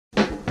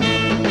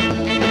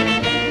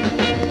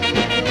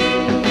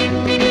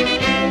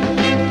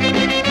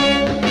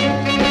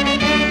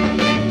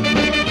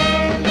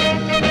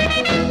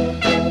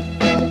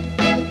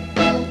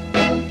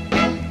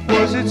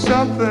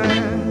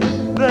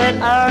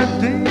I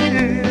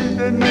did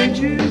that made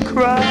you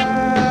cry?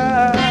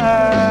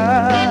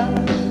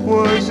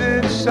 Was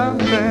it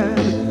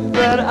something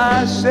that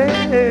I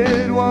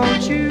said?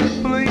 Won't you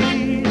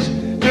please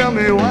tell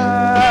me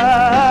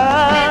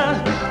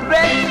why?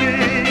 Betsy,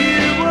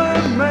 you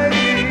were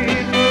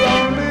made for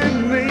only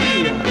me.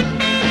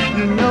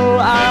 You know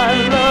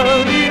I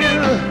love you.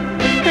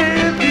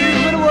 If you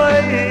went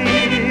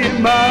away,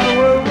 my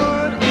world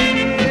would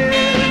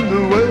end.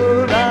 The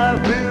world I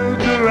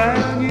built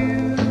around you.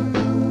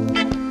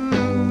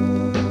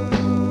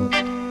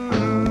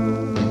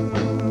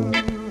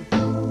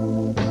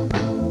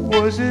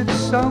 Was it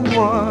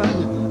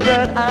someone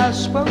that I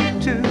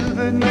spoke to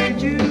that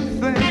made you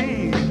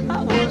think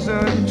I was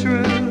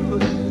untrue?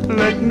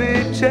 Let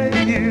me tell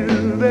you,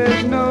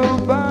 there's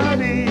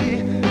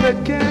nobody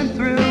that can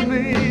thrill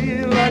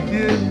me like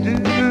you do.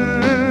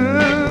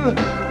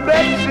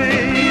 Betsy,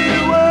 you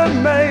were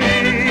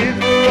made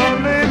for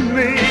only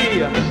me.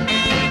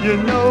 You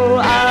know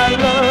I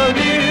love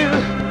you.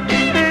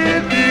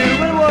 If you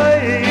went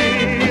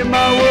away,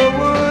 my world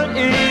would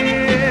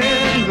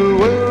end. The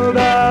world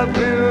I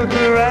built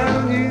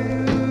around you.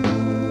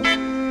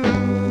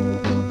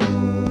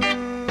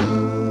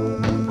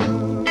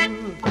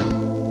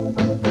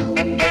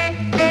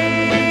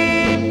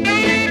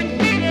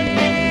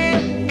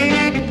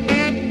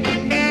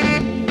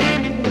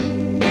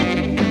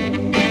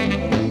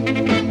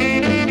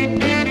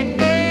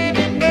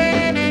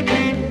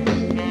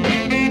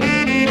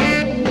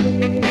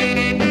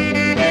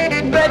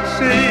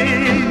 Betsy,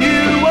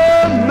 you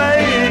were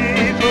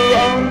made for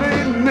only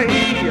me.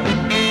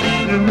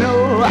 You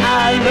know I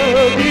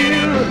love you.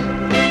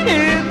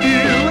 If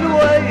you went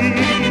away,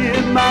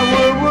 my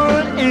world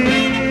would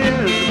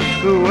end.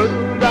 The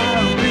world I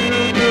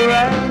built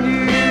around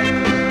you.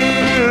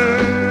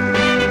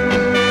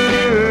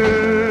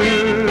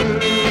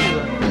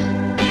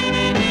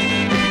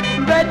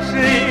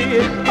 Betsy,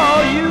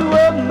 oh, you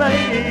were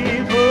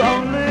made for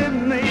only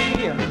me.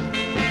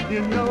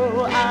 You know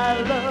I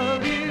love you.